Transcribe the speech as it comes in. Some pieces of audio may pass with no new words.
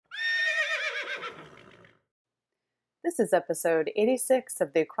This is episode 86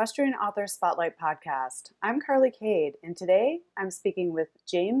 of the Equestrian Author Spotlight podcast. I'm Carly Cade, and today I'm speaking with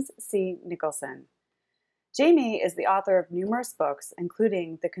James C. Nicholson. Jamie is the author of numerous books,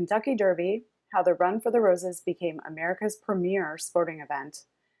 including The Kentucky Derby, How the Run for the Roses Became America's Premier Sporting Event,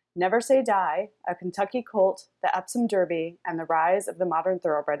 Never Say Die, A Kentucky Colt, The Epsom Derby, and the Rise of the Modern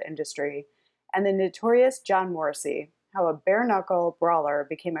Thoroughbred Industry, and The Notorious John Morrissey, How a Bare-Knuckle Brawler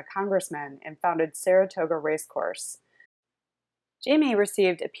Became a Congressman and Founded Saratoga Racecourse. Jamie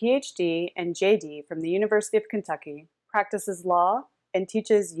received a PhD and JD from the University of Kentucky, practices law, and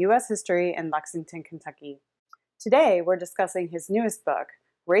teaches U.S. history in Lexington, Kentucky. Today, we're discussing his newest book,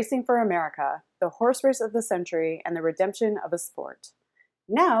 Racing for America, The Horse Race of the Century and the Redemption of a Sport.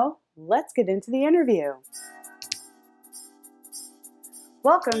 Now, let's get into the interview.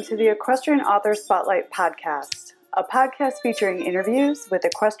 Welcome to the Equestrian Author Spotlight podcast, a podcast featuring interviews with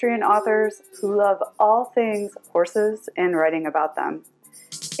equestrian authors who love all things horses and writing about them.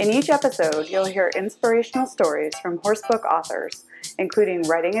 In each episode, you'll hear inspirational stories from horsebook authors, including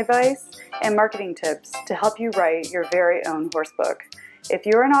writing advice and marketing tips to help you write your very own horsebook. If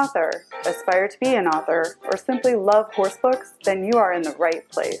you're an author, aspire to be an author, or simply love horsebooks, then you are in the right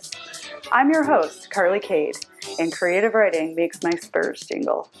place. I'm your host, Carly Cade, and creative writing makes my spurs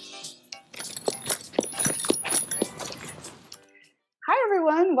jingle. Hi,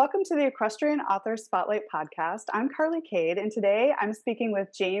 everyone. Welcome to the Equestrian Author Spotlight podcast. I'm Carly Cade, and today I'm speaking with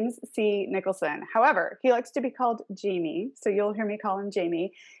James C. Nicholson. However, he likes to be called Jamie, so you'll hear me call him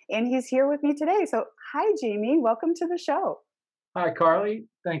Jamie, and he's here with me today. So, hi, Jamie. Welcome to the show. Hi, Carly.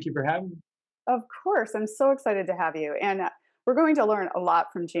 Thank you for having me. Of course. I'm so excited to have you. And we're going to learn a lot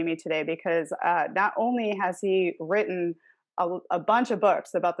from Jamie today because not only has he written a bunch of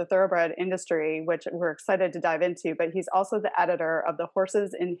books about the thoroughbred industry, which we're excited to dive into, but he's also the editor of the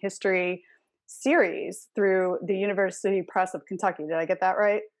Horses in History series through the University Press of Kentucky. Did I get that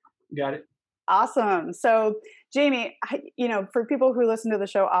right? Got it. Awesome. So, Jamie, for people who listen to the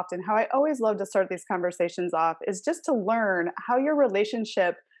show often, how I always love to start these conversations off is just to learn how your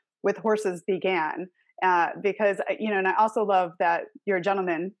relationship with horses began. Because, and I also love that you're a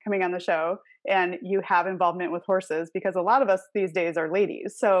gentleman coming on the show and you have involvement with horses because a lot of us these days are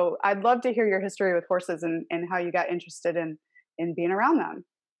ladies. So I'd love to hear your history with horses and how you got interested in being around them.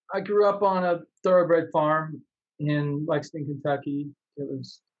 I grew up on a thoroughbred farm in Lexington, Kentucky. It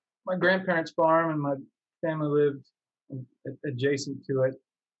was my grandparents' farm and my family lived adjacent to it.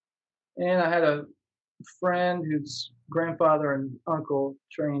 And I had a friend whose grandfather and uncle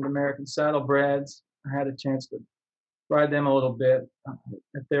trained American saddlebreds. I had a chance to ride them a little bit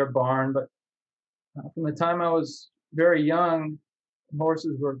at their barn, but from the time I was very young,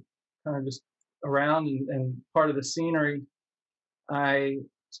 horses were kind of just around and part of the scenery. I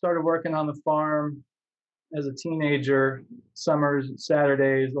started working on the farm as a teenager, summers,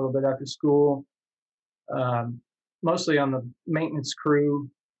 Saturdays, a little bit after school, mostly on the maintenance crew.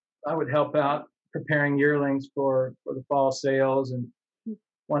 I would help out preparing yearlings for the fall sales. And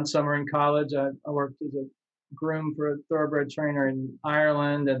one summer in college, I worked as a groom for a thoroughbred trainer in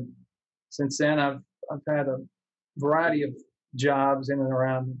Ireland. And since then, I've had a variety of jobs in and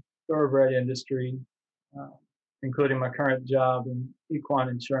around the thoroughbred industry, including my current job in equine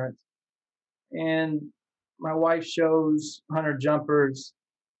insurance. And my wife shows hunter jumpers,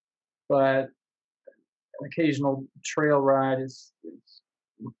 but an occasional trail ride is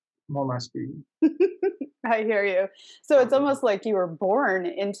more my speed. I hear you. So it's almost like you were born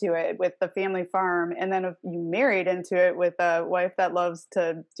into it with the family farm, and then you married into it with a wife that loves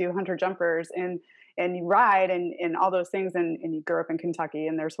to do hunter jumpers and you ride and all those things, and you grew up in Kentucky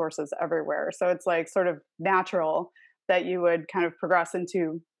and there's horses everywhere. So it's like sort of natural that you would kind of progress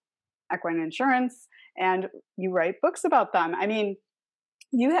into equine insurance and you write books about them. I mean,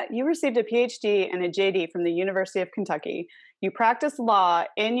 you received a PhD and a JD from the University of Kentucky. You practice law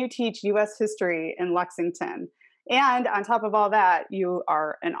and you teach U.S. history in Lexington. And on top of all that, you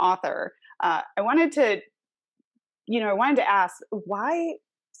are an author. I wanted to ask, why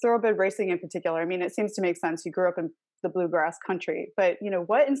thoroughbred racing in particular? I mean, it seems to make sense. You grew up in the bluegrass country, but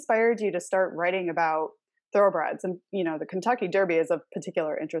what inspired you to start writing about thoroughbreds? And the Kentucky Derby is of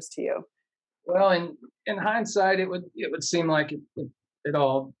particular interest to you. Well, in hindsight, it would seem like it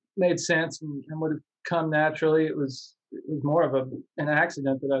all made sense and would have come naturally. It was more of an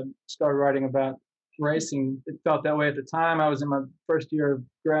accident that I started writing about racing. It felt that way at the time. I was in my first year of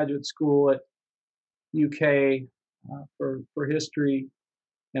graduate school at UK for history,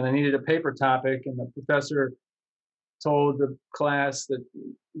 and I needed a paper topic, and the professor told the class that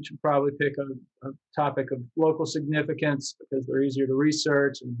you should probably pick a topic of local significance because they're easier to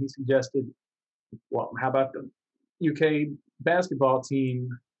research, and he suggested, well, how about the UK basketball team,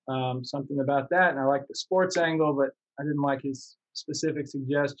 something about that. And I liked the sports angle, but I didn't like his specific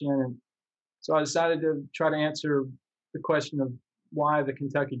suggestion. And so I decided to try to answer the question of why the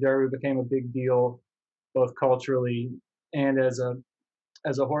Kentucky Derby became a big deal, both culturally and as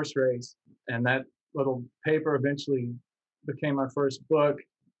a horse race. And that little paper eventually became my first book.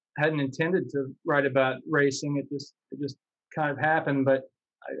 I hadn't intended to write about racing. It just kind of happened, but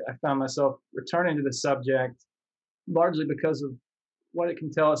I found myself returning to the subject largely because of what it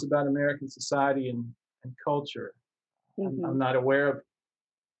can tell us about American society and culture. I'm Hmm. not aware of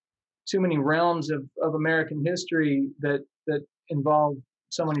too many realms of American history that involve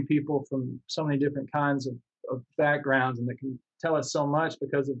so many people from so many different kinds of backgrounds and that can tell us so much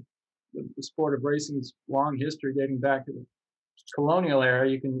because of the sport of racing's long history dating back to the colonial era.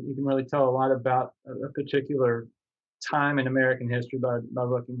 You can really tell a lot about a particular time in American history by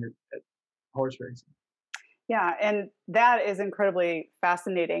looking at horse racing. Yeah, and that is incredibly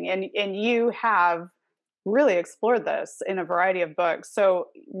fascinating. And you have really explored this in a variety of books. So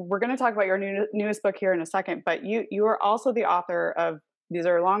we're going to talk about your newest book here in a second, but you are also the author of, these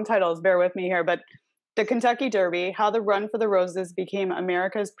are long titles, bear with me here, but The Kentucky Derby: How the Run for the Roses Became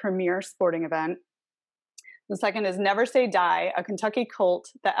America's Premier Sporting Event. The second is Never Say Die: A Kentucky Colt,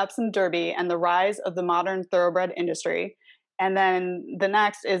 the Epsom Derby, and the Rise of the Modern Thoroughbred Industry. And then the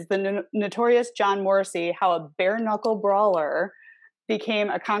next is the notorious John Morrissey: How a Bare Knuckle Brawler became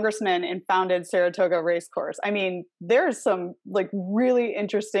a congressman and founded Saratoga Racecourse. I mean, there's some like really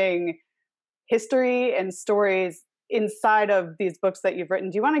interesting history and stories inside of these books that you've written.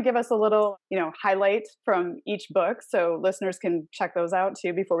 Do you want to give us a little, highlight from each book so listeners can check those out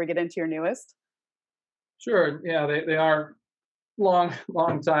too before we get into your newest? Sure, yeah, they are long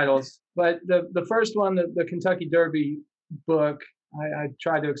long titles, but the first one, the Kentucky Derby book, I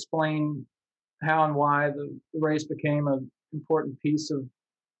tried to explain how and why the race became an important piece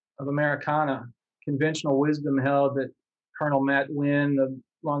of Americana. Conventional wisdom held that Colonel Matt Wynn, the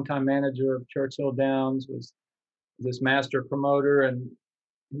longtime manager of Churchill Downs, was this master promoter, and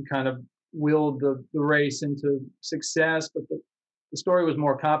he kind of willed the race into success. But the story was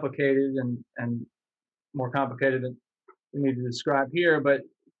more complicated and more complicated than we need to describe here. But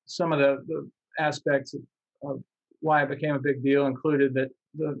some of the aspects of why it became a big deal included that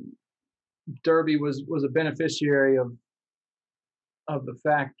the Derby was a beneficiary of the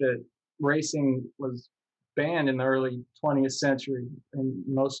fact that racing was banned in the early 20th century in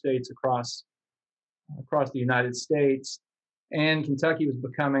most states across the United States, and Kentucky was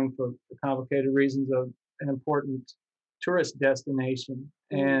becoming, for complicated reasons, of an important tourist destination.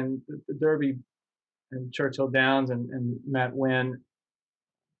 Mm. And the Derby and Churchill Downs and Matt Wynn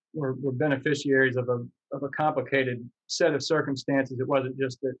were beneficiaries of a complicated set of circumstances. It wasn't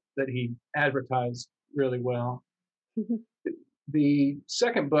just that he advertised really well. The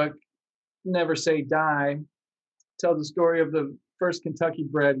second book, Never Say Die, tells the story of the first Kentucky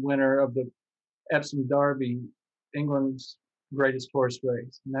bred winner of the Epsom Derby, England's greatest horse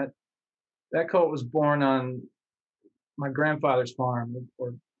race. And that colt was born on my grandfather's farm,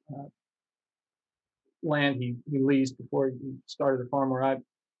 or uh, land he leased before he started the farm where I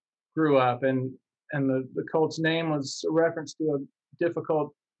grew up. And the colt's name was a reference to a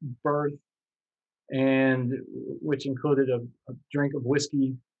difficult birth, and which included a drink of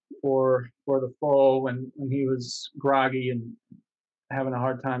whiskey for the foal when he was groggy and having a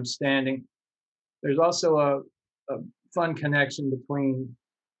hard time standing. There's also a fun connection between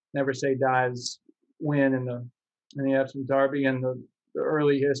Never Say Die's win in the Epsom Derby and the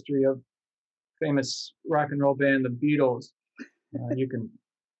early history of famous rock and roll band the Beatles. You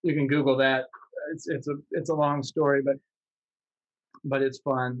can Google that. It's a long story, but it's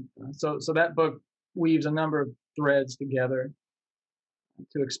fun. So that book weaves a number of threads together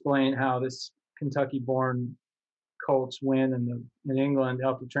to explain how this Kentucky-born Colts win in England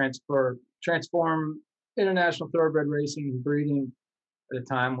helped to transform international thoroughbred racing and breeding at a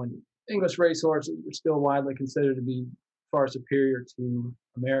time when English racehorses were still widely considered to be far superior to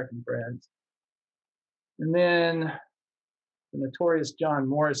American breds. And then the notorious John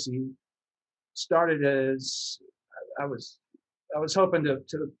Morrissey started as I was I was hoping to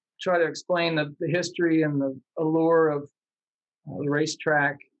try to explain the history and the allure of the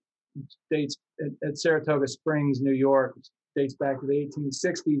racetrack, which dates at Saratoga Springs, New York, which dates back to the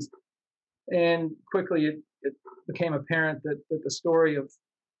 1860s. And quickly it became apparent that the story of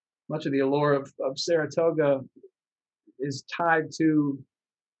much of the allure of Saratoga is tied to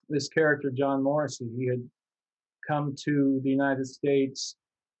this character, John Morrissey. He had come to the United States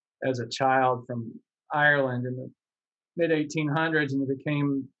as a child from Ireland in the mid 1800s and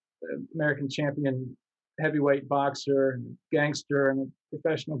became American champion heavyweight boxer and gangster and a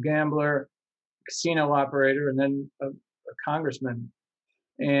professional gambler, casino operator, and then a congressman.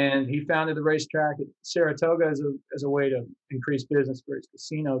 And he founded the racetrack at Saratoga as a way to increase business for his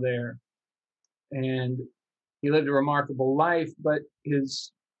casino there. And he lived a remarkable life, but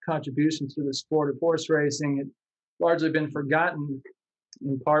his contributions to the sport of horse racing had largely been forgotten,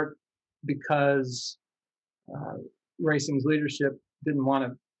 in part because uh, racing's leadership didn't want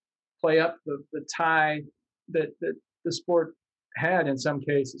to play up the tie that the sport had in some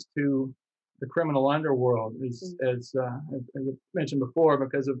cases to the criminal underworld, as I mentioned before,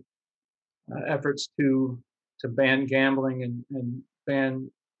 because of efforts to ban gambling and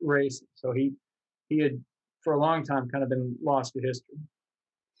ban racing. So he had for a long time kind of been lost to history.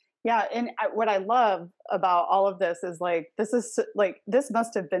 Yeah, and what I love about all of this is like this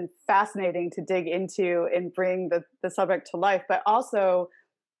must have been fascinating to dig into and bring the subject to life, but also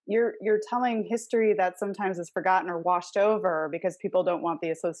you're telling history that sometimes is forgotten or washed over because people don't want the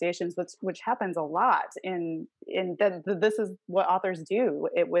associations, which happens a lot. In that this is what authors do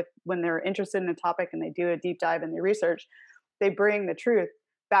it with when they're interested in a topic and they do a deep dive in their research, they bring the truth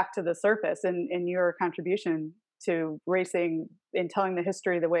back to the surface. And in your contribution to racing and telling the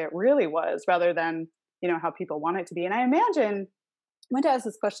history the way it really was, rather than how people want it to be. And I imagine I want to ask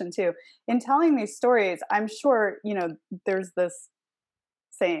this question too. In telling these stories, I'm sure there's this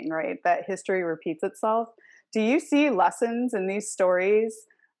saying, right, that history repeats itself. Do you see lessons in these stories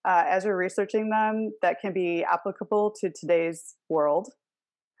as you're researching them that can be applicable to today's world?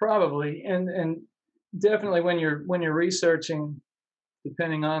 Probably, and definitely when you're researching,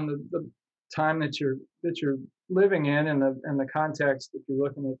 depending on the time that you're living in and the context that you're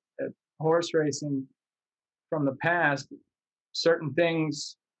looking at horse racing from the past, certain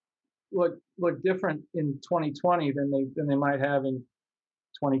things look different in 2020 than they might have in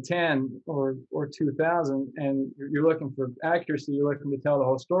 2010 or 2000. And you're looking for accuracy, you're looking to tell the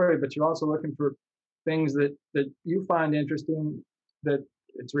whole story, but you're also looking for things that you find interesting, that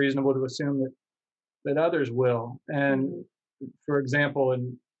it's reasonable to assume that others will. And Mhm. for example,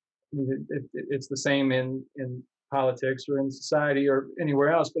 it's the same in politics or in society or anywhere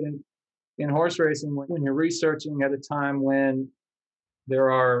else, but in horse racing, when you're researching at a time when there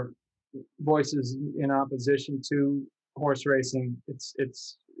are voices in opposition to horse racing,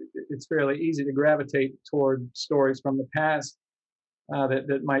 it's fairly easy to gravitate toward stories from the past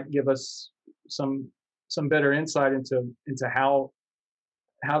that might give us some better insight into how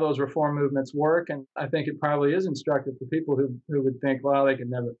those reform movements work. And I think it probably is instructive for people who would think, well, they could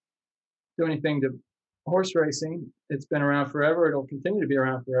never do anything to horse racing. It's been around forever. It'll continue to be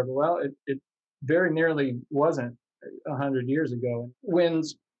around forever. Well, it very nearly wasn't 100 years ago.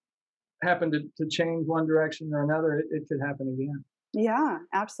 Winds happen to change one direction or another. It could happen again. Yeah,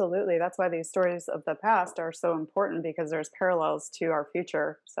 absolutely. That's why these stories of the past are so important because there's parallels to our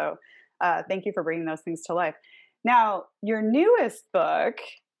future. So, thank you for bringing those things to life. Now, your newest book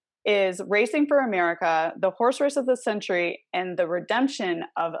is Racing for America: The Horse Race of the Century and the Redemption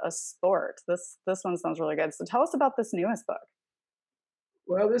of a Sport. This one sounds really good. So, tell us about this newest book.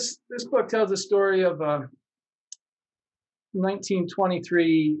 Well, this book tells the story of a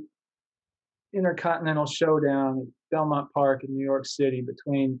 1923 intercontinental showdown at Belmont Park in New York City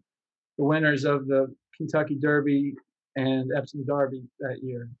between the winners of the Kentucky Derby and Epsom Derby that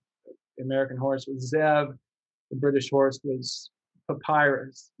year. The American horse was Zev. The British horse was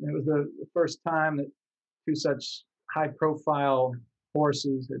Papyrus. And it was the first time that two such high-profile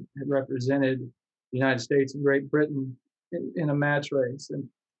horses had represented the United States and Great Britain in a match race. And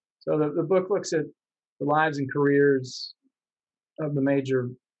so the book looks at the lives and careers of the major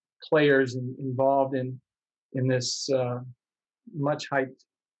players involved in this much hyped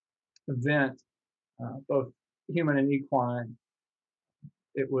event, both human and equine.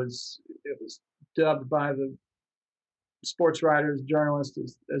 It was dubbed by the sports writers, journalists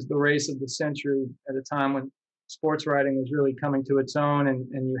as the race of the century at a time when sports writing was really coming to its own, and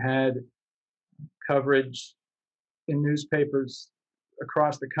you had coverage in newspapers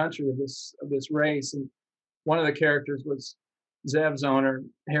across the country of this race. And one of the characters was Zev's owner,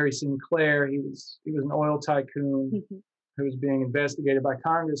 Harry Sinclair. He was an oil tycoon Mhm. who was being investigated by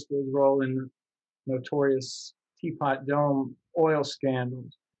Congress for his role in the notorious Teapot Dome oil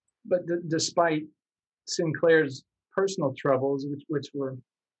scandals. But despite Sinclair's personal troubles, which were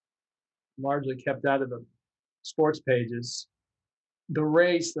largely kept out of the sports pages, the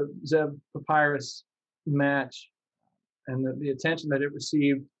race, the Zev Papyrus match, and the attention that it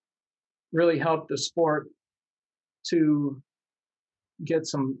received really helped the sport to get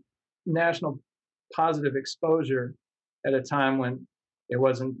some national positive exposure at a time when it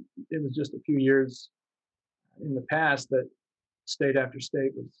wasn't. It was just a few years in the past that state after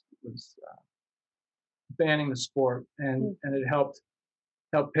state was banning the sport, Mm. and it helped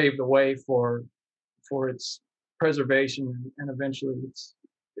pave the way for its preservation and eventually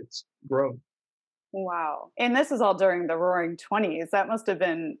its growth. Wow. And this is all during the Roaring 20s. That must have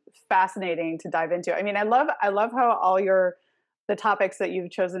been fascinating to dive into. I mean, I love how all your the topics that you've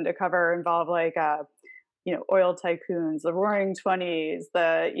chosen to cover involve like oil tycoons, the Roaring 20s,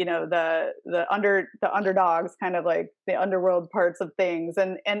 the underdogs, kind of like the underworld parts of things,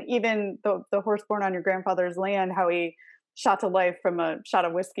 and even the horse born on your grandfather's land, how he shot to life from a shot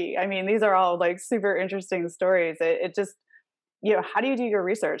of whiskey. I mean, these are all like super interesting stories. It just how do you do your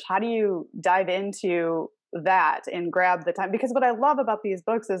research? How do you dive into that and grab the time? Because what I love about these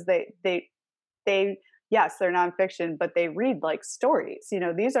books is they yes, they're nonfiction, but they read like stories.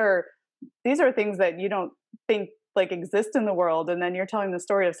 These are things that you don't think like exist in the world, and then you're telling the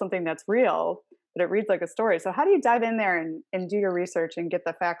story of something that's real, but it reads like a story. So how do you dive in there and do your research and get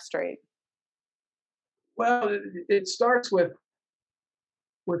the facts straight? Well, it starts with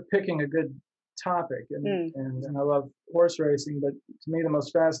picking a good topic, Mm, and I love horse racing, but to me the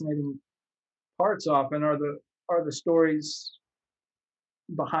most fascinating parts often are the stories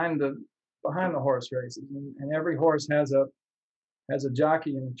behind the horse races, and every horse has a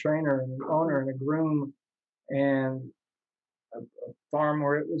jockey and a trainer and an owner and a groom and a farm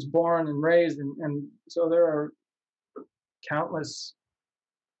where it was born and raised, and so there are countless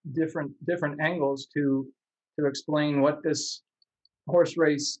different angles to explain what this horse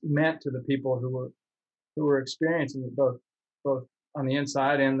race meant to the people who were experiencing it, both on the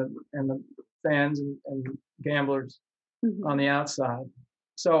inside and the fans and gamblers on mhm. the outside.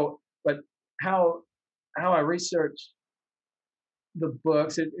 So, but how how I research the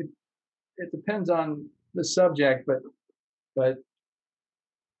books, it depends on the subject, but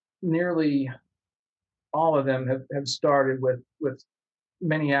nearly all of them have started with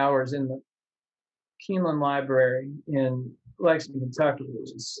many hours in the Keeneland Library in Lexington, Kentucky,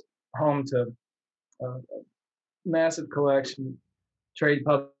 which is home to a massive collection, trade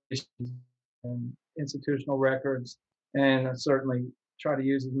publications, and institutional records, and I certainly try to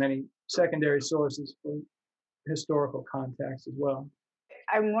use as many secondary sources for historical context as well.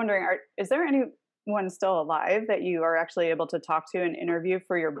 I'm wondering, is there anyone still alive that you are actually able to talk to and interview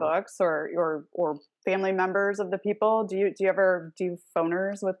for your books, or family members of the people? Do you ever do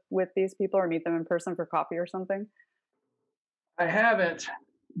phoners with these people or meet them in person for coffee or something? I haven't,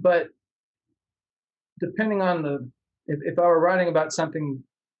 but depending on if I were writing about something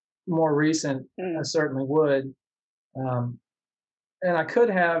more recent, I Mm. certainly would. Um, and I could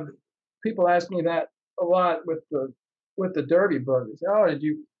have people ask me that a lot with the Derby book. They say, "Oh, did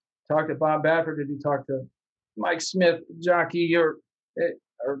you talk to Bob Baffert? Did you talk to Mike Smith, jockey, eh,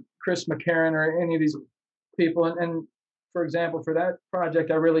 or Chris McCarron, or any of these people?" And for example, for that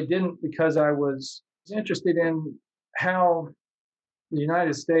project, I really didn't because I was interested in how the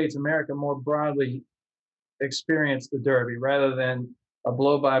United States, America more broadly, experienced the Derby rather than a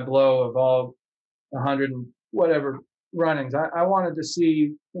blow by blow of all 100 and whatever runnings. I wanted to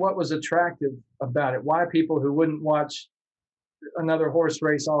see what was attractive about it, why people who wouldn't watch another horse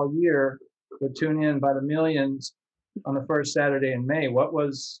race all year would tune in by the millions on the first Saturday in May. What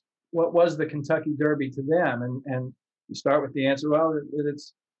was the Kentucky Derby to them? And you start with the answer. Well,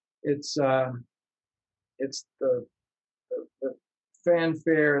 it's uh, it's the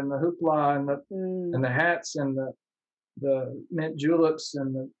fanfare and the hoopla and Mm. the hats and the mint juleps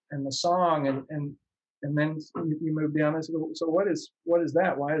and the song and then you move down and so what is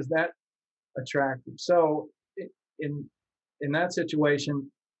that? Why is that attractive? So in in that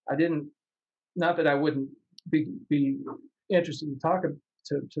situation, I didn't, not that I wouldn't be interested in talking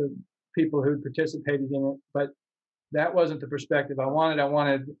to people who participated in it, but that wasn't the perspective I wanted. I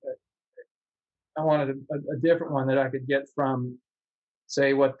wanted a different one that I could get from,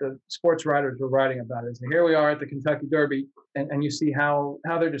 say, what the sports writers were writing about it. So here we are at the Kentucky Derby, and you see how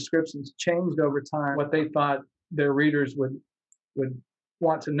their descriptions changed over time, what they thought their readers would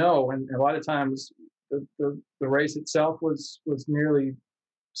want to know, and a lot of times the race itself was nearly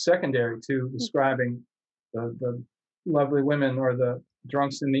secondary to describing the lovely women or the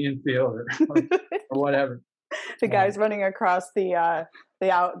drunks in the infield or whatever. The Um, guys running across the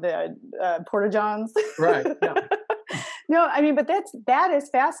porta johns. right? Yeah. No, I mean, but that is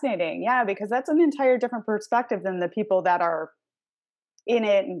fascinating. Yeah, because that's an entire different perspective than the people that are in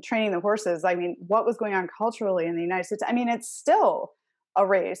it and training the horses. I mean, what was going on culturally in the United States? I mean, it's still a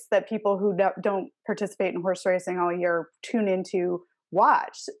race that people who don't participate in horse racing all year tune into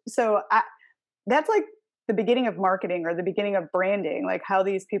watch. So that's like the beginning of marketing or the beginning of branding, like how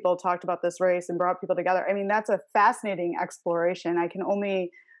these people talked about this race and brought people together. I mean, that's a fascinating exploration. I can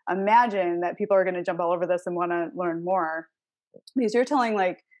only imagine that people are going to jump all over this and want to learn more, because you're telling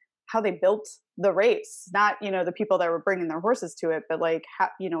like how they built the race, not, the people that were bringing their horses to it, but like how,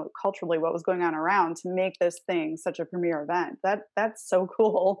 culturally what was going on around to make this thing such a premier event. That's so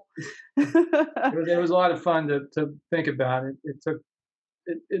cool. It was a lot of fun to think about. It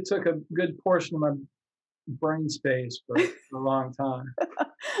took a good portion of my brain space for a long time.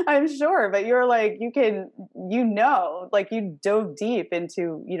 I'm sure, but you're like, like you dove deep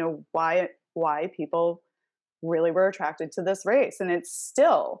into, why people really were attracted to this race. And it's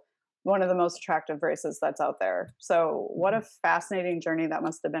still one of the most attractive races that's out there. So what a fascinating journey that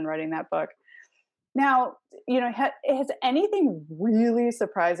must have been, writing that book. Now, has anything really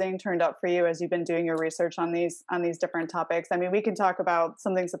surprising turned up for you as you've been doing your research on these different topics? I mean, we can talk about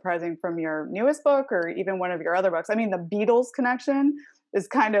something surprising from your newest book or even one of your other books. I mean, the Beatles connection is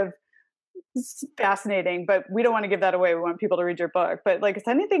kind of fascinating, but we don't want to give that away. We want people to read your book. But like, has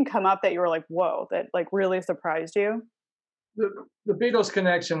anything come up that you were like, whoa, that like really surprised you? The Beatles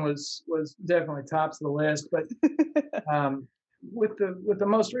connection was definitely tops the list, but with the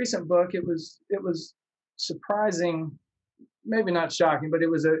most recent book, it was surprising, maybe not shocking, but it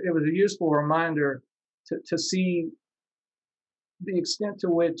was a useful reminder to see the extent to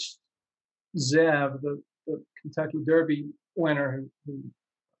which Zev, the Kentucky Derby winner who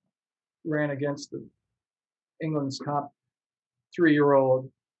ran against England's top 3-year-old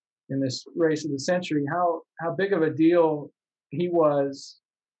in this race of the century, how big of a deal he was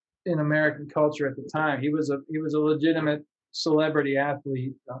in American culture at the time. He was a legitimate celebrity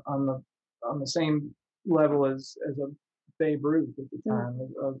athlete on the same level as a Babe Ruth at the time,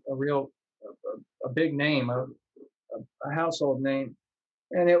 a real a big name, a household name.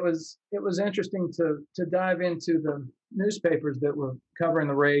 And it was interesting to dive into the newspapers that were covering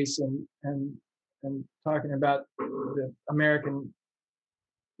the race and talking about the American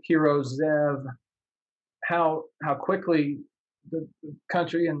hero Zev, how quickly the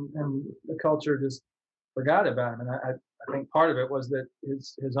country and the culture just forgot about him. And I think part of it was that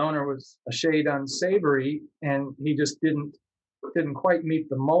his owner was a shade unsavory, and he just didn't quite meet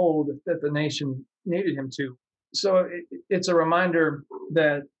the mold that the nation needed him to. So it's a reminder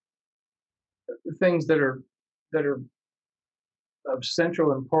that things that are of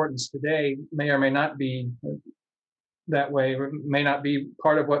central importance today may or may not be that way, or may not be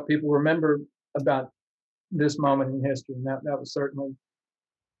part of what people remember about this moment in history. And that was certainly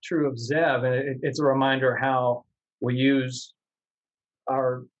true of Zev. And it's a reminder how we use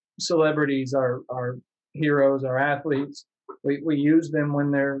our celebrities, our heroes, our athletes. We use them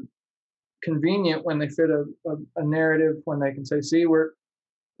when they're convenient, when they fit a narrative, when they can say, see, we're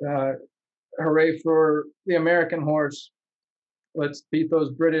hooray for the American horse, let's beat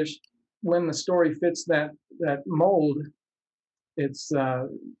those British. When the story fits that mold, it's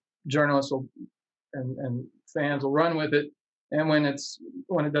journalists will and fans will run with it. And when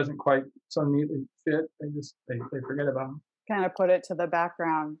it doesn't quite so neatly fit, they forget about them. Kind of put it to the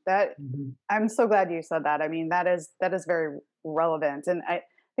background. That I'm so glad you said that. I mean, that is very relevant. And I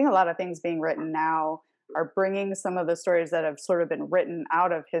think a lot of things being written now are bringing some of the stories that have sort of been written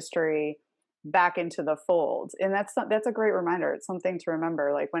out of history back into the fold. And that's a great reminder. It's something to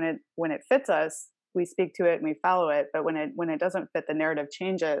remember. Like when it fits us, we speak to it and we follow it. But when it doesn't fit, the narrative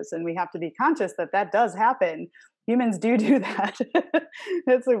changes, and we have to be conscious that does happen. Humans do that.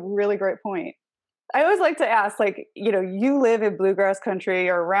 That's a really great point. I always like to ask, like, you live in bluegrass country,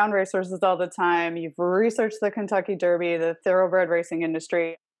 you're around racehorses all the time. You've researched the Kentucky Derby, the thoroughbred racing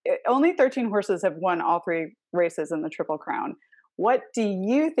industry. Only 13 horses have won all 3 races in the Triple Crown. What do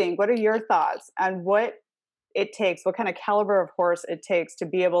you think? What are your thoughts on what it takes, what kind of caliber of horse it takes to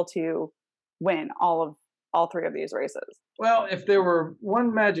be able to win all 3 of these races? Well, if there were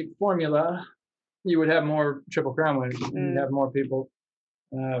one magic formula, you would have more Triple Crown winners. You'd have more people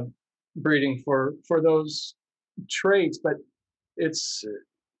breeding for those traits. But it's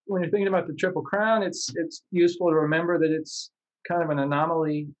when you're thinking about the Triple Crown, it's useful to remember that it's kind of an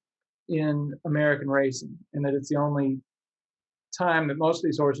anomaly in American racing, and that it's the only time that most of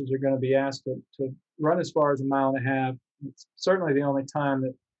these horses are going to be asked to run as far as 1.5 miles. It's certainly the only time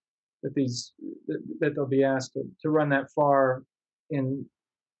that they'll be asked to run that far in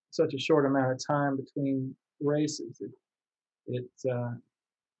such a short amount of time between races. It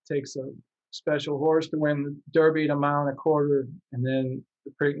takes a special horse to win the Derby at 1.25 miles, and then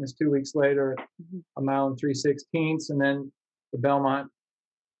the Preakness 2 weeks later at 1 3/16 miles, and then the Belmont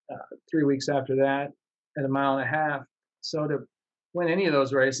 3 weeks after that at 1.5 miles. So to win any of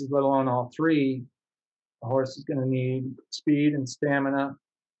those races, let alone all 3, A horse is going to need speed and stamina,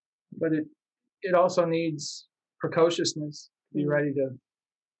 but it also needs precociousness to be ready to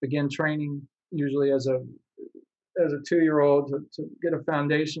begin training, usually as a 2-year-old, to get a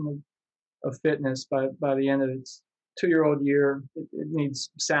foundation of fitness by the end of its 2-year-old year. It needs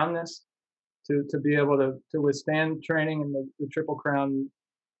soundness to be able to withstand training in the Triple Crown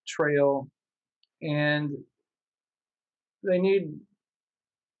trail, and they need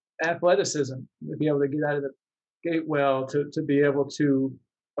athleticism to be able to get out of the gate well, to be able to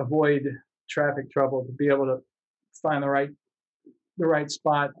avoid traffic trouble, to be able to find the right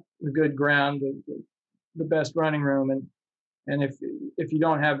spot, the good ground, the best running room, and if you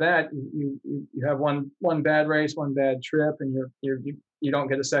don't have that, you have one bad race, one bad trip, and you don't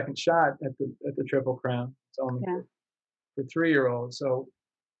get a second shot at the Triple Crown. It's only for 3-year-olds. So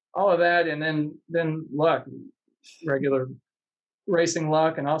all of that, and then luck, regular racing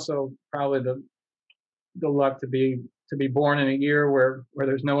luck, and also probably the luck to be born in a year where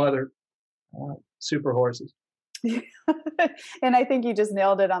there's no other super horses. And I think you just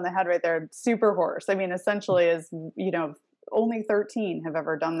nailed it on the head right there. Super horse. I mean, essentially, is only 13 have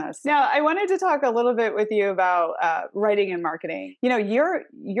ever done this. Now, I wanted to talk a little bit with you about writing and marketing.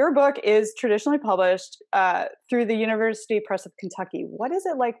 Your book is traditionally published through the University Press of Kentucky. What is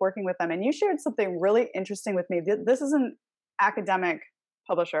it like working with them? And you shared something really interesting with me. This is an academic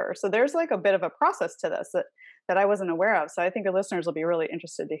publisher, so there's like a bit of a process to this that I wasn't aware of. So I think our listeners will be really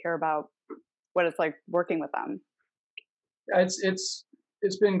interested to hear about what it's like working with them.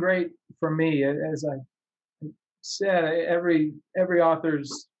 It's been great for me. As I said, every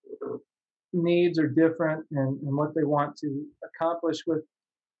author's needs are different, and what they want to accomplish with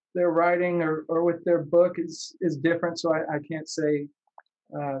their writing or with their book is different. So I can't say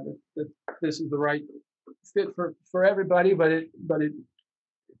that this is the right fit for everybody, but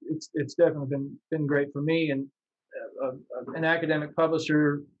it's definitely been great for me. And an academic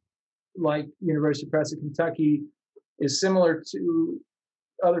publisher like University Press of Kentucky is similar to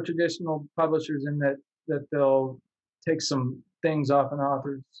other traditional publishers in that they'll take some things off an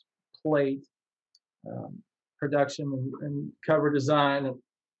author's plate, production and cover design, and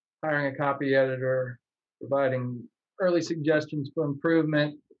hiring a copy editor, providing early suggestions for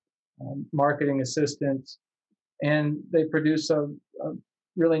improvement, marketing assistance, and they produce a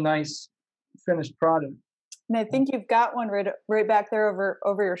really nice finished product. And I think you've got one right back there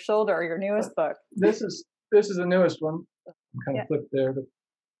over your shoulder, your newest book. This is the newest one. I'm kind of flipped there, but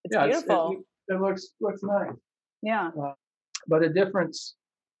it's beautiful. It looks nice. Yeah. But a difference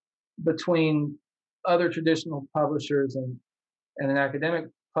between other traditional publishers and an academic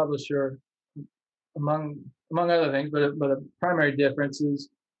publisher, among other things, but a primary difference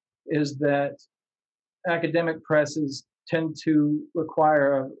is that academic presses tend to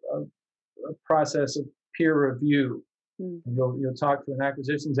require a process of peer review. You'll talk to an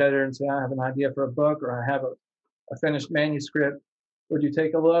acquisitions editor and say, I have an idea for a book, or I have a finished manuscript. Would you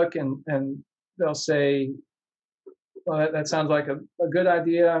take a look? And they'll say, well, that sounds like a good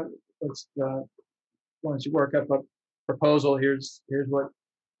idea. Let's once you work up a proposal, here's what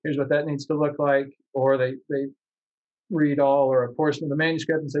that needs to look like. Or they read all or a portion of the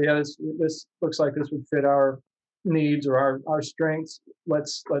manuscript and say, yeah, this looks like this would fit our needs or our strengths.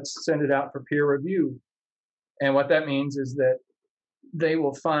 Let's send it out for peer review. And what that means is that they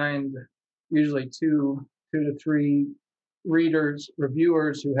will find usually 2 to 3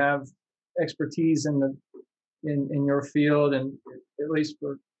 reviewers who have expertise in your field, and at least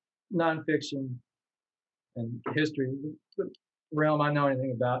for nonfiction and history, the realm I know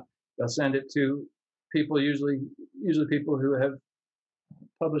anything about. They'll send it to people, usually people who have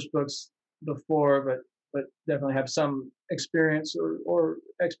published books before, but definitely have some experience or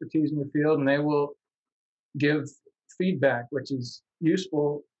expertise in the field, and they will give feedback, which is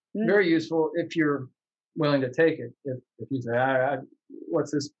useful, very useful if you're willing to take it. If you say,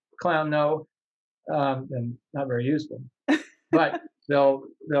 what's this clown know? Then not very useful. But they'll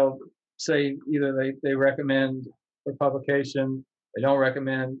say either they recommend for publication, they don't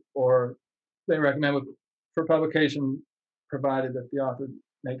recommend, or they recommend for publication, provided that the author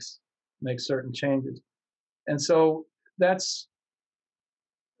makes certain changes. And so that's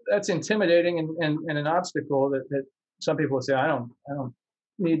intimidating and an obstacle that some people would say, I don't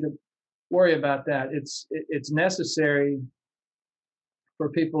need to worry about that. It's necessary for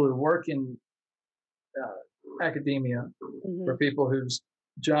people who work in academia, for people whose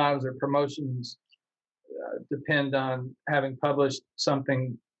jobs or promotions depend on having published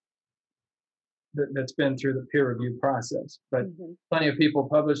something that's been through the peer review process. But plenty of people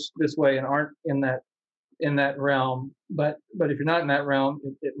publish this way and aren't in that realm. But if you're not in that realm,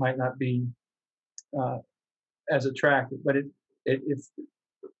 it might not be as attractive, but it's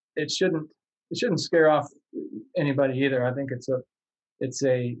it shouldn't it shouldn't scare off anybody either. I think it's a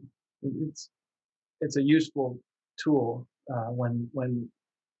it's it's a useful tool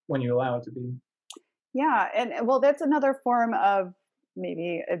when you allow it to be. Yeah, and well, that's another form of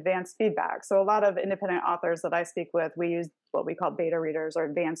maybe advanced feedback. So a lot of independent authors that I speak with, we use what we call beta readers or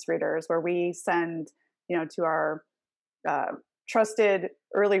advanced readers, where we send, to our uh, trusted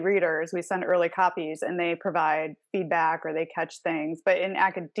early readers, we send early copies, and they provide feedback or they catch things. But in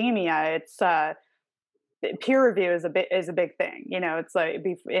academia, it's peer review is a big thing. It's like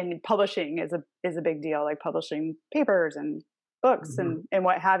in publishing is a big deal, like publishing papers and books Hmm. and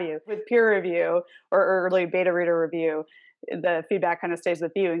what have you. With peer review or early beta reader review, the feedback kind of stays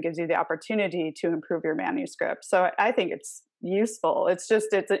with you and gives you the opportunity to improve your manuscript. So I think it's useful. It's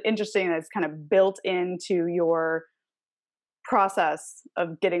interesting that it's kind of built into your process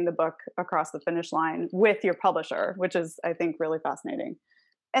of getting the book across the finish line with your publisher, which is, I think, really fascinating.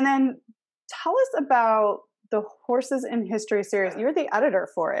 And then tell us about the Horses in History series. You're the editor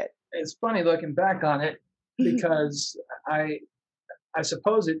for it. It's funny looking back on it because I I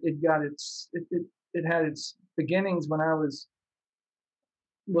suppose it got it had its beginnings when I was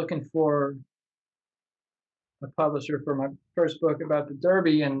looking for a publisher for my first book about the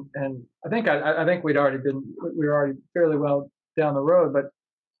Derby, and I think we were already fairly well down the road, but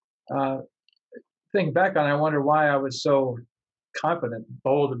thinking back on it, I wonder why I was so confident,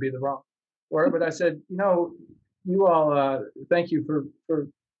 bold to be the wrong word, but I said, you all, thank you for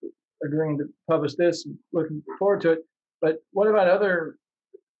agreeing to publish this, looking forward to it, but what about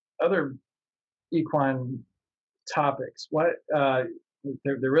other equine topics?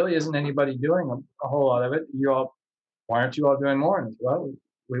 There really isn't anybody doing a whole lot of it. Why aren't you all doing more? And well,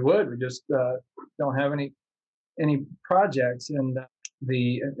 we would. We just don't have any projects. And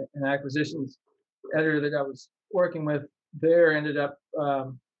the an acquisitions editor that I was working with there ended up.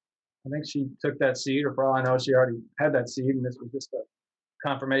 I think she took that seed, or for all I know, she already had that seed, and this was just a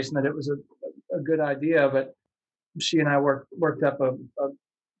confirmation that it was a good idea. But she and I worked up a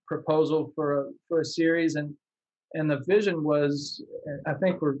proposal for a series, and the vision was, I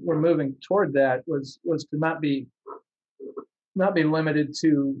think we're moving toward that, was to not be limited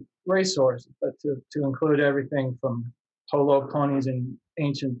to racehorses, but to include everything from polo ponies in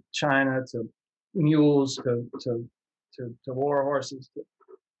ancient China to mules to war horses to,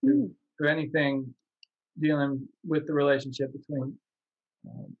 Mm. to anything dealing with the relationship between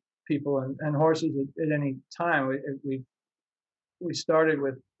um, people and horses at any time. We started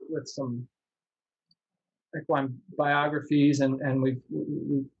with some equine biographies, and we're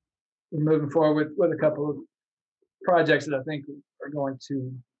moving forward with a couple of projects that I think are going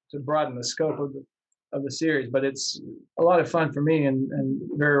to broaden the scope of the series. But it's a lot of fun for me and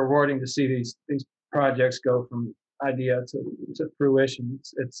very rewarding to see these projects go from idea to fruition.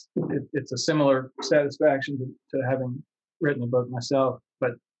 It's a similar satisfaction to having written a book myself,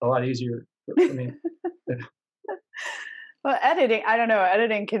 but a lot easier for me. Well, editing, I don't know,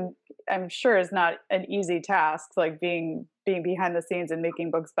 editing I'm sure is not an easy task, like being behind the scenes and making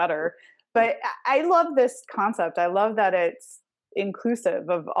books better. But I love this concept. I love that it's inclusive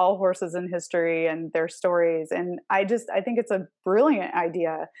of all horses in history and their stories. And I think it's a brilliant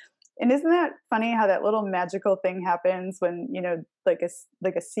idea. And isn't that funny how that little magical thing happens when, like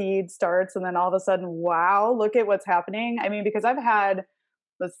a seed starts and then all of a sudden, wow, look at what's happening. I mean, because I've had,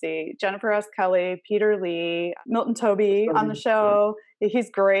 let's see, Jennifer S. Kelly, Peter Lee, Milton Toby on the show.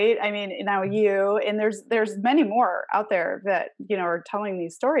 He's great. I mean, now you, and there's many more out there that, are telling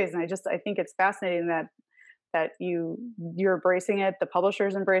these stories. And I think it's fascinating that you're embracing it, the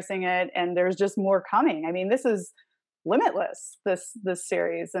publisher's embracing it, and there's just more coming. I mean, this is limitless, this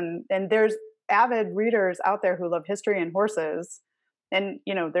series. And there's avid readers out there who love history and horses. And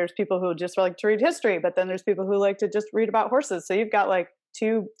there's people who just like to read history, but then there's people who like to just read about horses. So you've got like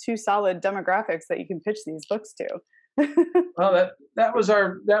two solid demographics that you can pitch these books to. Well, that was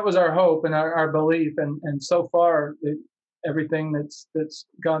our hope and our belief, and so far everything that's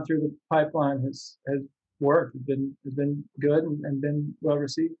gone through the pipeline has worked. Has been good and been well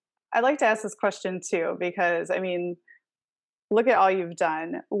received. I'd like to ask this question too, because I mean, look at all you've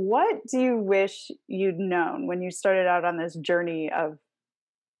done. What do you wish you'd known when you started out on this journey of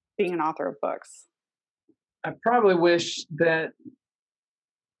being an author of books? I probably wish that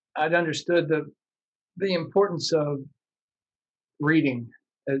I'd understood the importance of reading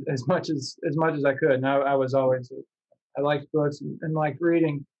as much as I could. And I was always I liked books and liked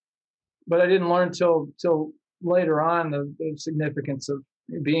reading, but I didn't learn till later on the significance of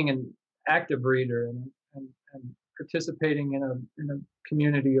being an active reader and participating in a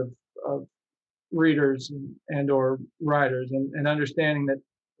community of readers and or writers, and understanding that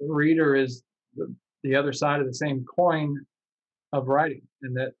the reader is the other side of the same coin of writing,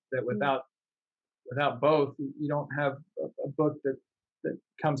 and that Mm. without both, you don't have a book that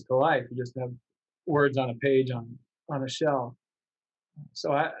comes to life. You just have words on a page on a shelf.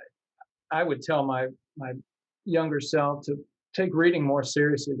 So I would tell my younger self to take reading more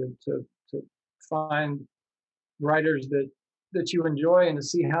seriously, to find writers that you enjoy, and to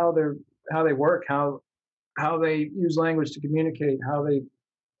see how they work, how they use language to communicate, how they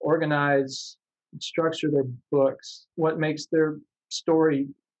organize, structure their books, what makes their story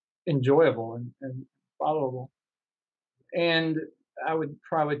enjoyable and followable. And I would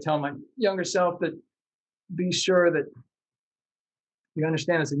probably tell my younger self that be sure that you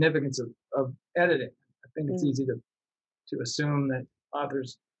understand the significance of editing. I think it's Mm. easy to assume that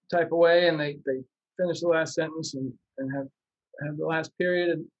authors type away and they finish the last sentence and have the last period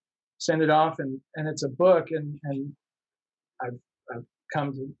and send it off, and it's a book, and I've I've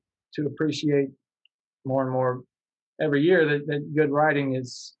come to appreciate more and more every year that good writing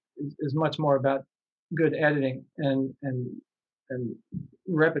is much more about good editing and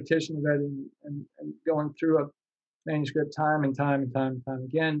repetition of editing, and going through a manuscript time and time and time and time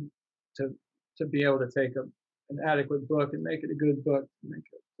again to to be able to take an adequate book and make it a good book,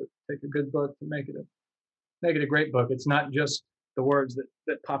 to take a good book to make it a great book. It's not just the words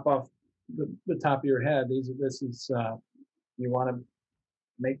that pop off the top of your head. This is you want to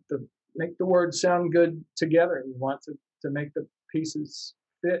make the words sound good together. You want to make the pieces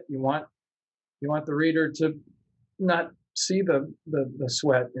fit. You want the reader to not see the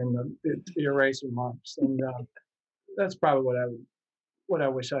sweat and the eraser marks. And that's probably what I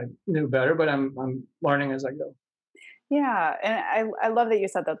wish I knew better. But I'm learning as I go. Yeah, and I love that you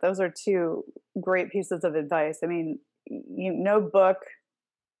said that. Those are two great pieces of advice. I mean, no book.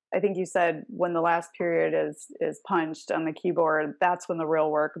 I think you said when the last period is punched on the keyboard, that's when the real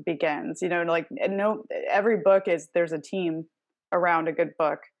work begins. Like no, every book is there's a team around a good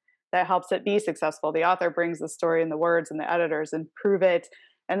book that helps it be successful. The author brings the story and the words, and the editors improve it,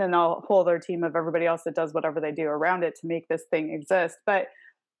 and then they'll whole their team of everybody else that does whatever they do around it to make this thing exist. But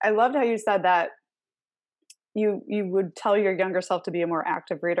I loved how you said that you would tell your younger self to be a more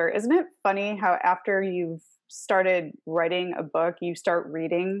active reader. Isn't it funny how after you've started writing a book, you start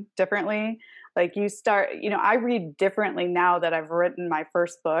reading differently? Like I read differently now that I've written my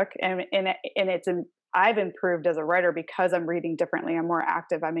first book, and I've improved as a writer because I'm reading differently. I'm more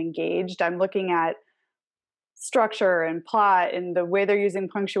active. I'm engaged. I'm looking at structure and plot and the way they're using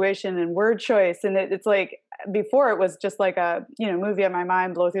punctuation and word choice, and it's like before it was just like a movie in my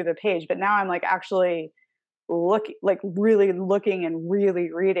mind, blow through the page, but now I'm like actually really looking and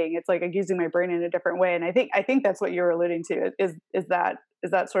really reading. It's like I'm using my brain in a different way. And I think that's what you're alluding to. Is that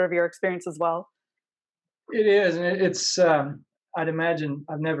sort of your experience as well? It is, and it's. I'd imagine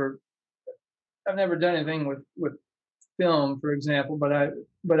I've never done anything with film, for example, but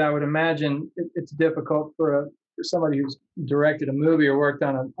I would imagine it's difficult for somebody who's directed a movie or worked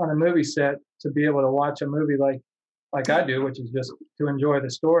on a movie set to be able to watch a movie like I do, which is just to enjoy the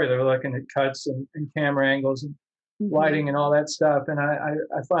story. They're looking at cuts and camera angles and Hmm. lighting and all that stuff, and I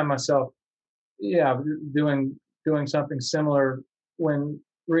find myself, yeah, doing something similar when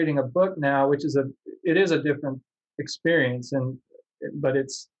reading a book now, which is a different experience, but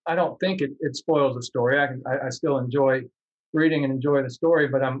I don't think it spoils the story. I still enjoy reading and enjoy the story,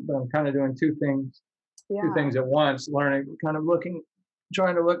 but I'm kind of doing two Yeah. things at once, learning, kind of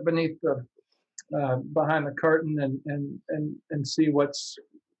trying to look beneath the behind the curtain, and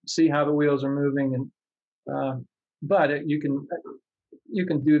see how the wheels are moving, but you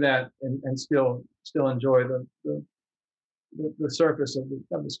can do that and still enjoy the surface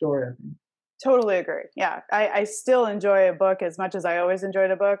of the story, I think. Totally agree. Yeah. I still enjoy a book as much as I always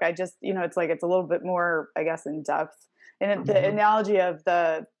enjoyed a book. I just, it's like it's a little bit more, I guess, in depth. And the Mhm. analogy of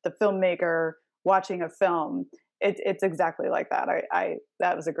the filmmaker watching a film, it's exactly like that. I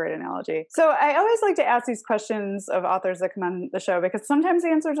that was a great analogy. So I always like to ask these questions of authors that come on the show because sometimes the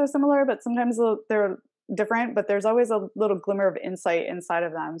answers are similar, but sometimes they're different. But there's always a little glimmer of insight inside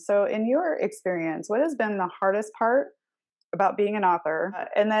of them. So in your experience, what has been the hardest part about being an author?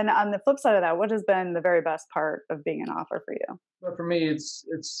 And then on the flip side of that, what has been the very best part of being an author for you? But for me,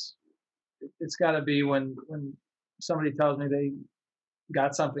 it's got to be when somebody tells me they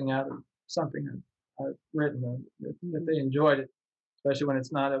got something out of something I've written, or that Mhm. they enjoyed it, especially when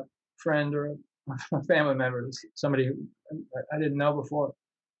it's not a friend or a family member, it's somebody who I didn't know before.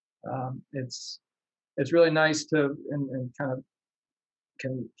 It's really nice to, and kind of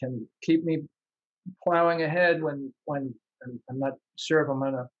can keep me plowing ahead when I'm not sure if I'm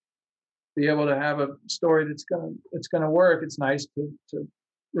gonna be able to have a story that's gonna work. It's nice to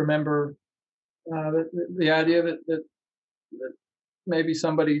remember the idea that maybe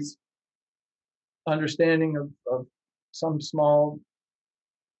somebody's understanding of some small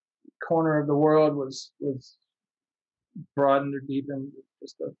corner of the world was broadened or deepened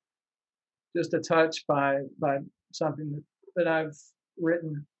just a touch by something that I've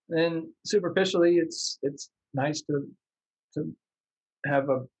written. And superficially, it's nice to have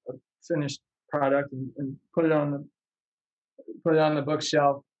a finished product and put it on the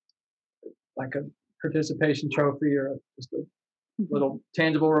bookshelf like a participation trophy or just a Mhm. little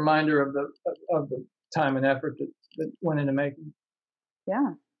tangible reminder of the time and effort that went into making.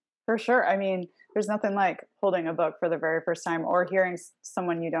 Yeah, for sure. I mean, there's nothing like holding a book for the very first time or hearing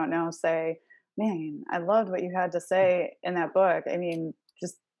someone you don't know say, "Man, I loved what you had to say in that book." I mean,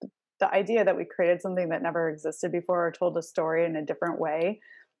 just the idea that we created something that never existed before or told a story in a different way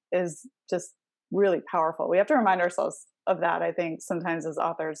is just really powerful. We have to remind ourselves of that, I think, sometimes as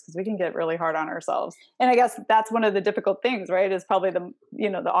authors, because we can get really hard on ourselves. And I guess that's one of the difficult things, right? Is probably the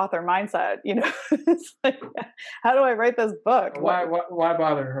author mindset, it's like, how do I write this book? Why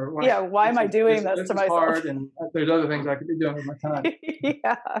bother her? Why Yeah, why am I doing this this to is myself? hard, and there's other things I could be doing with my time.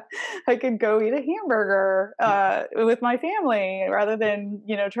 Yeah, I could go eat a hamburger with my family rather than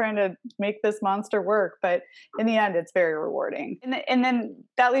trying to make this monster work. But in the end, it's very rewarding. And then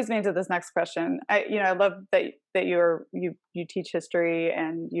that leads me into this next question. I love that you teach history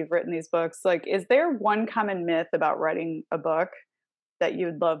and you've written these books. Like, is there one common myth about writing a book that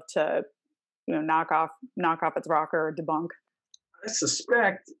you'd love to knock off its rocker or debunk? I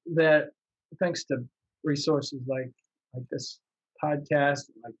suspect that thanks to resources like this podcast,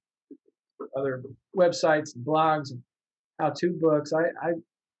 like other websites and blogs and how-to books,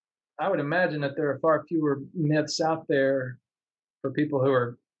 I would imagine that there are far fewer myths out there for people who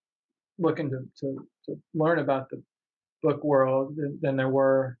are looking to learn about the book world than there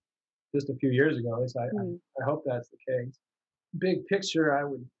were just a few years ago. At least Mm, I hope that's the case. Big picture,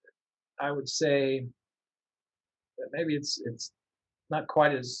 I would say that maybe it's not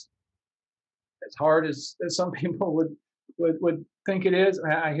quite as hard as some people would think it is.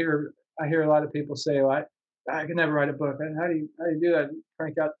 I hear a lot of people say, "Well, I can never write a book. How do you do that?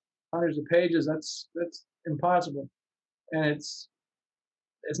 Crank out hundreds of pages? That's impossible." And it's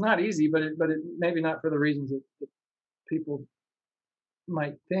not easy, but it maybe not for the reasons that people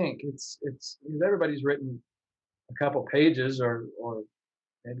might think. It's because everybody's written a couple pages or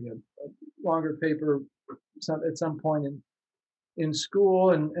maybe a longer paper at some point in school,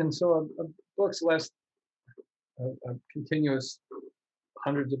 and so a book's less a continuous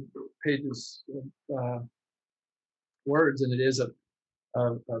hundreds of pages of words than it is a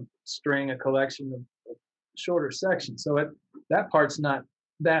string, a collection of shorter sections. So that part's not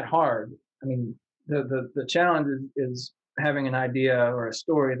that hard. I mean, the challenge is having an idea or a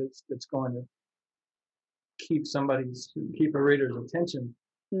story that's going to keep a reader's attention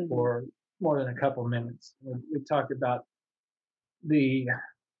mhm. for more than a couple minutes. We talked about the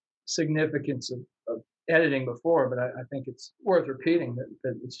significance of editing before, but I think it's worth repeating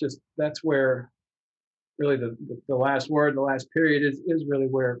that it's just that's where really the last word, the last period is really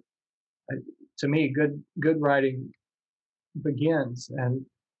where, I, to me, good writing begins and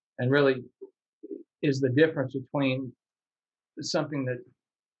really is the difference between something that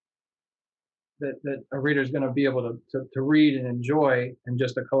a reader is going to be able to read and enjoy and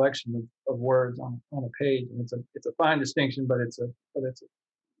just a collection of words on a page. And it's a fine distinction, but it's a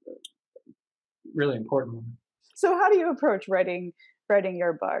really important one. So how do you approach writing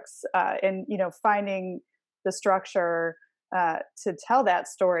your books, and finding the structure to tell that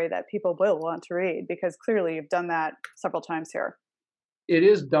story that people will want to read? Because clearly you've done that several times here. It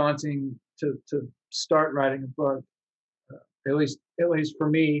is daunting to start writing a book, at least for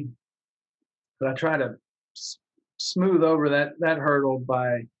me. But I try to smooth over that hurdle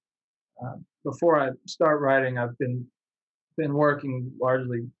by before I start writing. I've been working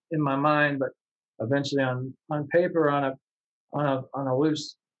largely in my mind, but eventually on paper on a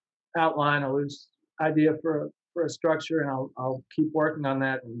loose outline, a loose idea for a structure, and I'll keep working on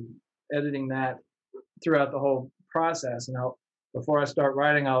that and editing that throughout the whole process. And I'll before I start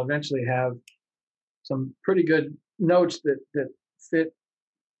writing, I'll eventually have some pretty good notes that fit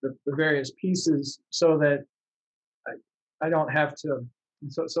the various pieces, so that I don't have to,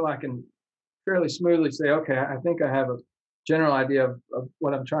 so I can fairly smoothly say, okay, I think I have a general idea of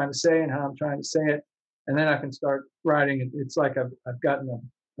what I'm trying to say and how I'm trying to say it, and then I can start writing. It's like I've gotten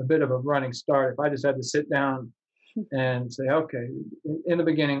a bit of a running start. If I just had to sit down and say, okay, in the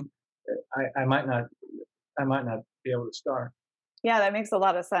beginning, I might not be able to start. Yeah, that makes a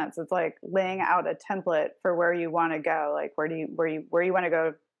lot of sense. It's like laying out a template for where you want to go, like where you want to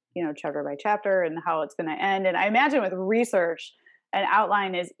go, chapter by chapter and how it's going to end. And I imagine with research, an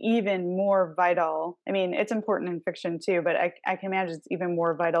outline is even more vital. I mean, it's important in fiction too, but I can imagine it's even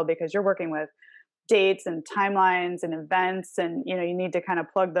more vital because you're working with dates and timelines and events, and you need to kind of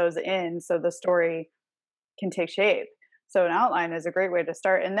plug those in so the story can take shape. So an outline is a great way to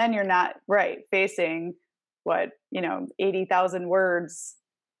start, and then you're not right facing what 80,000 words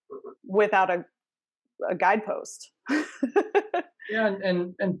without a guidepost. Yeah,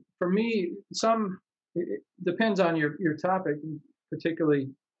 and for me, it depends on your topic, and particularly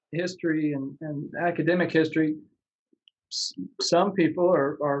history and academic history. Some people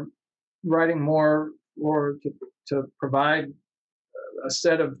are writing more or to provide a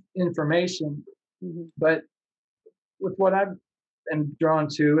set of information, Mhm. but with what I am drawn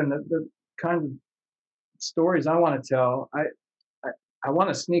to and the kind of stories I want to tell, I, I want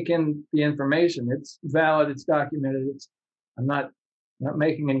to sneak in the information. It's valid. It's documented. I'm not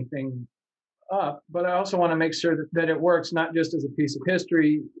making anything up, but I also want to make sure that it works not just as a piece of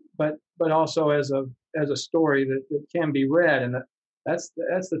history, but also as a story that can be read. And that's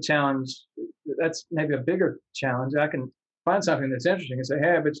the challenge. That's maybe a bigger challenge. I can find something that's interesting and say,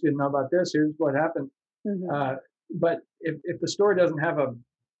 hey, I bet you didn't know about this. Here's what happened. Mhm. Uh, but if the story doesn't have a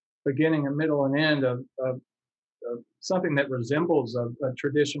beginning, a middle, and end of something that resembles a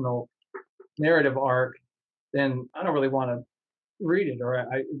traditional narrative arc, then I don't really want to read it, or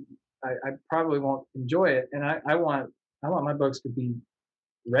I probably won't enjoy it. And I want my books to be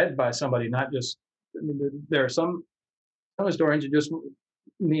read by somebody, not just. I mean, there are some historians you just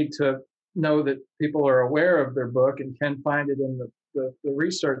need to know that people are aware of their book and can find it in the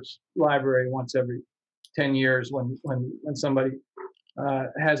research library once every 10 years when somebody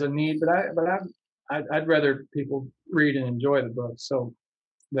has a need. I'd rather people read and enjoy the book. So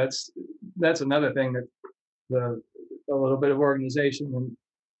that's that's another thing that the a little bit of organization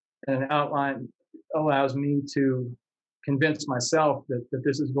and an outline allows me to convince myself that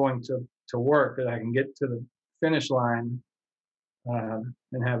this is going to work, that I can get to the finish line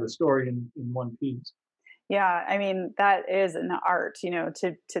and have the story in one piece. Yeah, I mean, that is an art,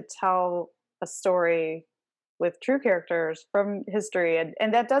 to tell a story with true characters from history,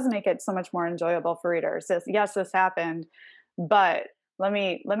 and that does make it so much more enjoyable for readers. Yes, this happened, but let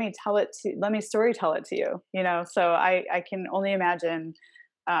me story tell it to you, So I can only imagine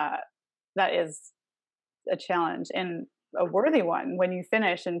uh, that is a challenge and a worthy one when you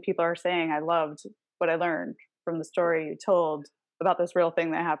finish and people are saying, "I loved what I learned from the story you told about this real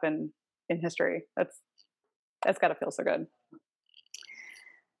thing that happened in history." That's got to feel so good.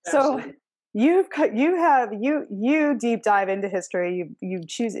 So Absolutely. you deep dive into history. You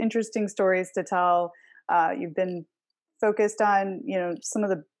choose interesting stories to tell. You've been focused on some of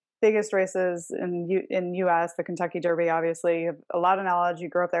the biggest races in U.S. The Kentucky Derby. Obviously, you have a lot of knowledge. You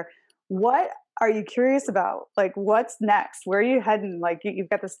grew up there. What are you curious about? Like, what's next? Where are you heading? Like, you've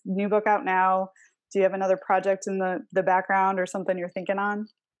got this new book out now. Do you have another project in the background or something you're thinking on?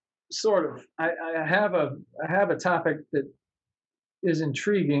 Sort of. I have a topic that is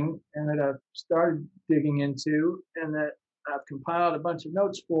intriguing and that I've started digging into and that I've compiled a bunch of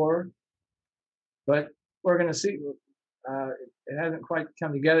notes for, but we're going to see. It hasn't quite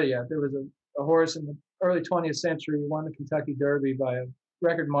come together yet. There was a horse in the early 20th century who won the Kentucky Derby by a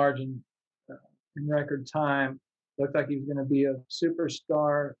record margin in record time. Looked like he was going to be a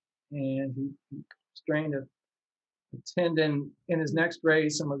superstar, and he strained a tendon in his next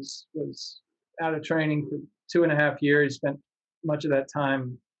race and was out of training for 2.5 years. He spent much of that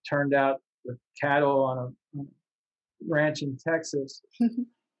time turned out with cattle on a ranch in Texas.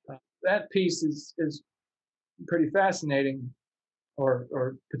 That piece is pretty fascinating,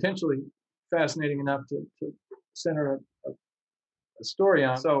 or potentially fascinating enough to center a story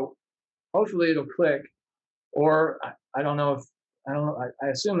on. So hopefully it'll click. Or I don't know if I don't know. I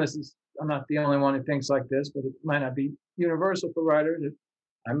assume this is. I'm not the only one who thinks like this, but it might not be universal for writers.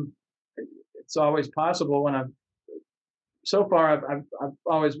 I'm. It's always possible when I've. So far, I've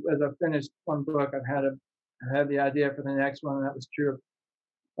always, as I've finished one book, I had the idea for the next one, and that was true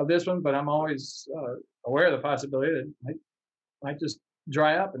of this one. But I'm always aware of the possibility that might just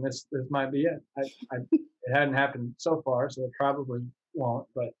dry up, and this might be it. It hadn't happened so far, so it probably won't.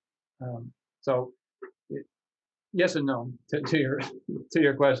 But um, so it, yes and no to your to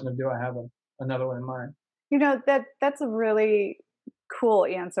your question of do I have another one in mind? That's a really cool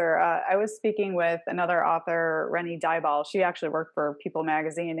answer. I was speaking with another author, Rennie Dyball. She actually worked for People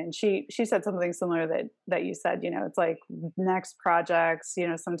Magazine, and she said something similar that you said. You know, it's like next projects. You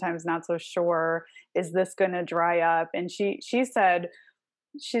know, sometimes not so sure. Is this going to dry up? And she said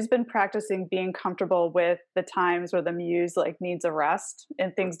she's been practicing being comfortable with the times where the muse like needs a rest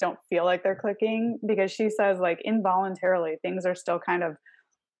and things don't feel like they're clicking, because she says like involuntarily things are still kind of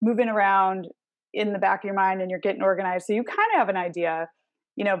moving around in the back of your mind and you're getting organized. So you kind of have an idea,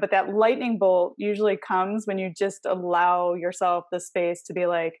 you know, but that lightning bolt usually comes when you just allow yourself the space to be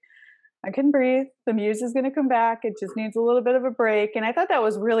like, I can breathe. The muse is going to come back. It just needs a little bit of a break. And I thought that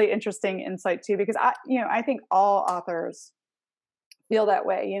was really interesting insight too, because I think all authors feel that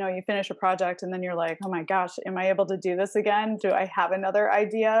way. You know, you finish a project and then you're like, oh my gosh, am I able to do this again? Do I have another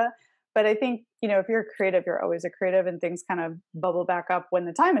idea? But I think, you know, if you're a creative, you're always a creative, and things kind of bubble back up when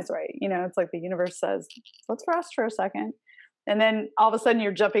the time is right. You know, it's like the universe says, let's rest for a second. And then all of a sudden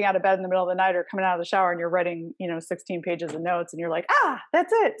you're jumping out of bed in the middle of the night or coming out of the shower and you're writing, you know, 16 pages of notes and you're like,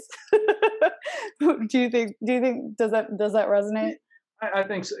 that's it. Does that resonate? I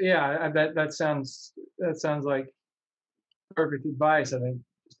think so. Yeah, that sounds like perfect advice. I think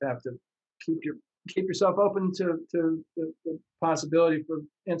just have to keep yourself open to the possibility for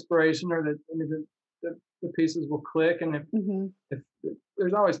inspiration, or that I mean the pieces will click, and Hmm. if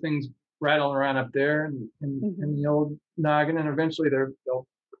there's always things rattling around up there in Hmm. the old noggin, and eventually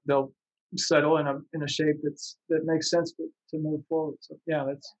they'll settle in a shape that makes sense to move forward. So yeah,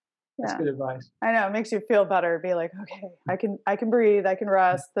 that's Yeah. good advice. I know, it makes you feel better. Be like, okay, I can breathe, I can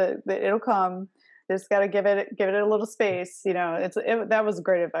rest. It'll come. Just got to give it a little space. You know, that was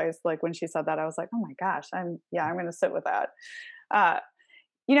great advice. Like when she said that, I was like, oh my gosh, I'm going to sit with that. Uh,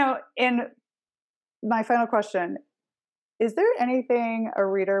 you know, and my final question: is there anything a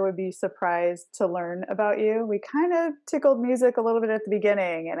reader would be surprised to learn about you? We kind of tickled music a little bit at the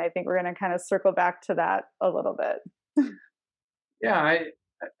beginning, and I think we're going to kind of circle back to that a little bit. Yeah, I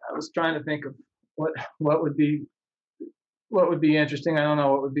was trying to think of what what would be what would be interesting. I don't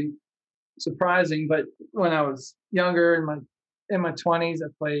know what would be surprising, but when I was younger, in my 20s, I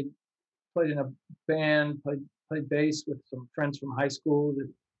played in a band, played bass with some friends from high school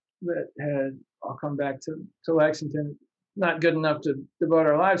that had all come back to Lexington. Not good enough to devote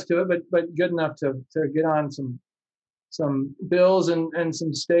our lives to it, but good enough to get on some bills and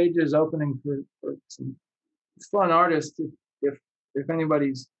some stages opening for some fun artists. If if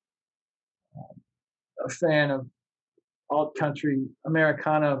anybody's a fan of alt country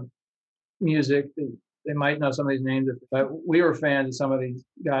Americana music, they might know some of these names. But we were fans of some of these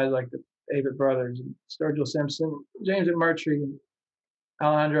guys like the Avett Brothers and Sturgill Simpson, James McMurtry, and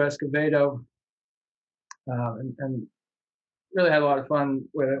Alejandro Escovedo, and really had a lot of fun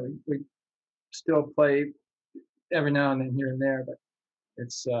with it. We still play every now and then here and there, but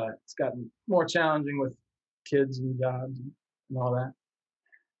it's gotten more challenging with kids and jobs and all that.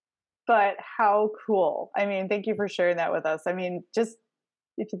 But how cool. I mean, thank you for sharing that with us. I mean, just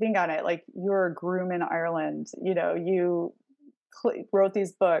if you think on it, like you're a groom in Ireland, you know, you wrote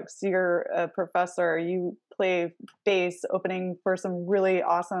these books, you're a professor, you play bass opening for some really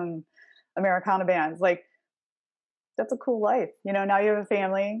awesome Americana bands. Like that's a cool life. You know, now you have a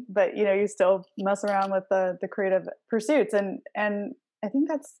family, but you know, you still mess around with the creative pursuits, and I think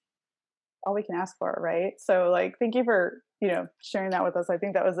that's all we can ask for, right? So like thank you for, you know, sharing that with us. I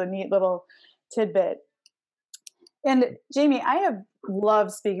think that was a neat little tidbit. And Jamie, I have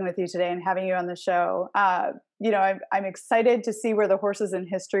loved speaking with you today and having you on the show. You know, I'm excited to see where the Horses in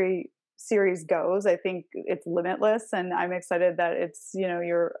History series goes. I think it's limitless, and I'm excited that it's, you know,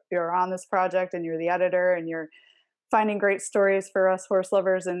 you're on this project and you're the editor and you're finding great stories for us horse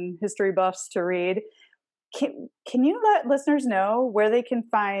lovers and history buffs to read. Can you let listeners know where they can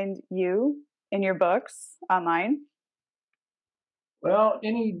find you and your books online? Well,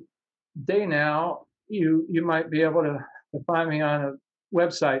 any day now, you might be able to find me on a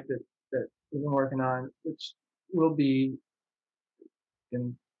website that we've been working on, which will be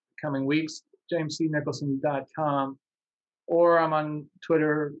in coming weeks, jamescnicholson.com, or I'm on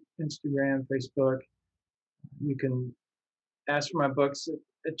Twitter, Instagram, Facebook. You can ask for my books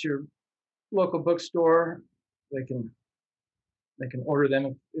at your local bookstore. They can they can order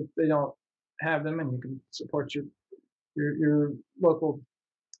them if they don't have them, and you can support your local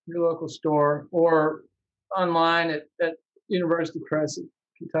your local store, or online at University Press at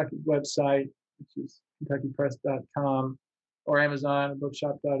Kentucky's website, which is kentuckypress.com, or Amazon or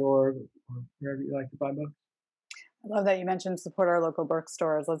bookshop.org, or wherever you like to buy books. I love that you mentioned support our local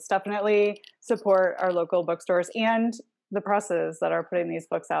bookstores. Let's definitely support our local bookstores and the presses that are putting these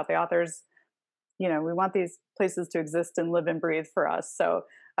books out, the authors. we want these places to exist and live and breathe for us. So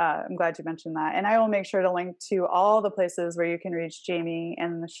I'm glad you mentioned that. And I will make sure to link to all the places where you can reach Jamie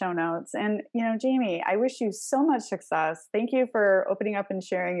in the show notes. And, Jamie, I wish you so much success. Thank you for opening up and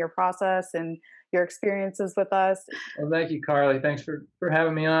sharing your process and your experiences with us. Well, thank you, Carly. Thanks for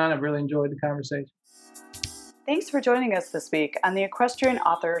having me on. I've really enjoyed the conversation. Thanks for joining us this week on the Equestrian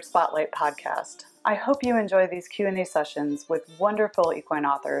Author Spotlight podcast. I hope you enjoy these Q&A sessions with wonderful equine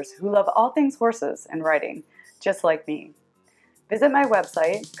authors who love all things horses and riding, just like me. Visit my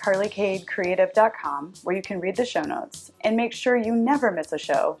website, carlycadecreative.com, where you can read the show notes, and make sure you never miss a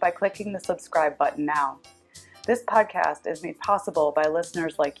show by clicking the subscribe button now. This podcast is made possible by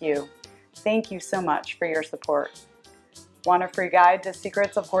listeners like you. Thank you so much for your support. Want a free guide to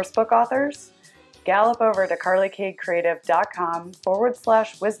secrets of horsebook authors? Gallop over to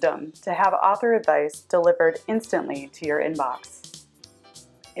carlycadecreative.com/wisdom to have author advice delivered instantly to your inbox.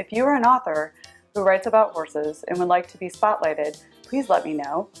 If you are an author who writes about horses and would like to be spotlighted, please let me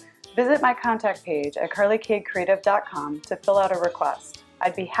know. Visit my contact page at carlycadecreative.com to fill out a request.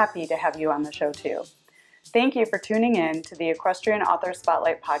 I'd be happy to have you on the show too. Thank you for tuning in to the Equestrian Author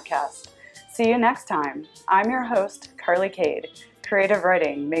Spotlight podcast. See you next time. I'm your host, Carly Cade. Creative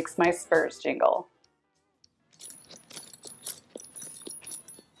writing makes my spurs jingle.